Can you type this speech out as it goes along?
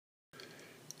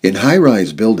In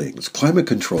high-rise buildings, climate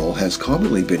control has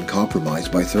commonly been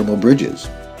compromised by thermal bridges.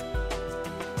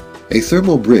 A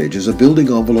thermal bridge is a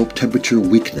building envelope temperature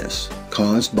weakness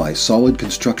caused by solid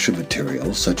construction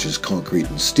materials such as concrete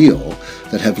and steel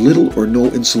that have little or no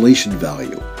insulation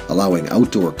value, allowing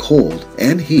outdoor cold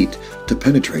and heat to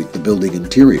penetrate the building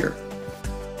interior.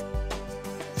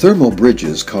 Thermal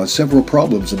bridges cause several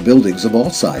problems in buildings of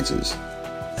all sizes.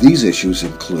 These issues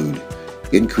include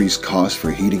increased costs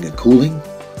for heating and cooling,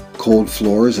 cold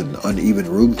floors and uneven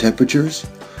room temperatures,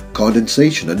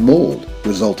 condensation and mold,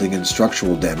 resulting in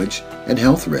structural damage and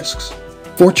health risks.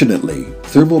 Fortunately,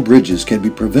 thermal bridges can be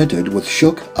prevented with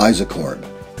Schöck Isokorb,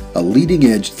 a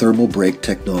leading-edge thermal break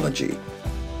technology.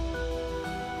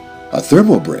 A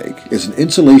thermal break is an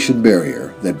insulation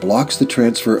barrier that blocks the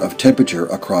transfer of temperature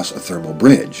across a thermal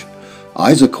bridge.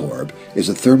 Isokorb is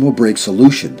a thermal break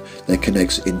solution that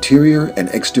connects interior and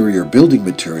exterior building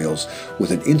materials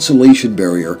with an insulation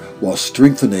barrier while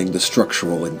strengthening the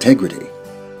structural integrity.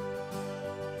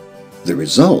 The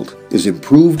result is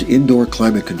improved indoor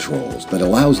climate controls that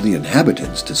allows the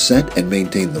inhabitants to set and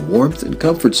maintain the warmth and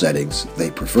comfort settings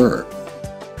they prefer.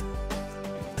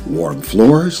 Warm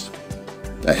floors,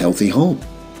 a healthy home.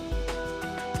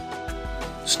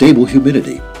 Stable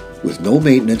humidity, with no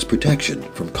maintenance protection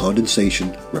from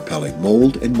condensation, repelling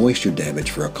mold and moisture damage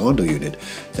for a condo unit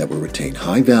that will retain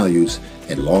high values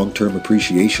and long-term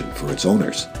appreciation for its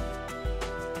owners.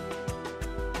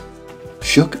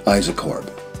 Schöck Isokorb,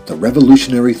 the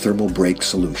revolutionary thermal break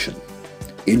solution.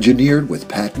 Engineered with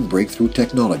patent breakthrough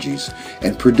technologies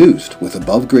and produced with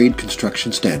above-grade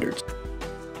construction standards.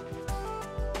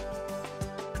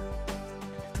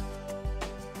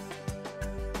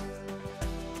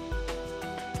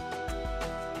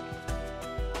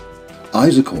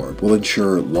 Isokorb will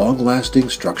ensure long-lasting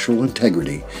structural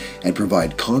integrity and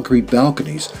provide concrete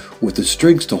balconies with the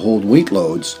strength to hold weight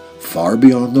loads far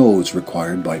beyond those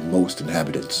required by most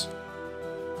inhabitants.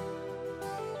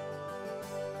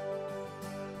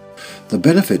 The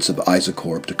benefits of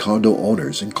Isokorb to condo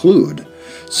owners include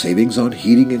savings on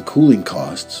heating and cooling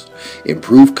costs,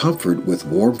 improved comfort with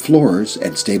warm floors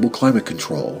and stable climate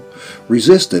control,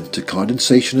 resistant to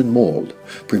condensation and mold,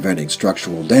 preventing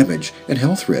structural damage and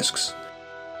health risks,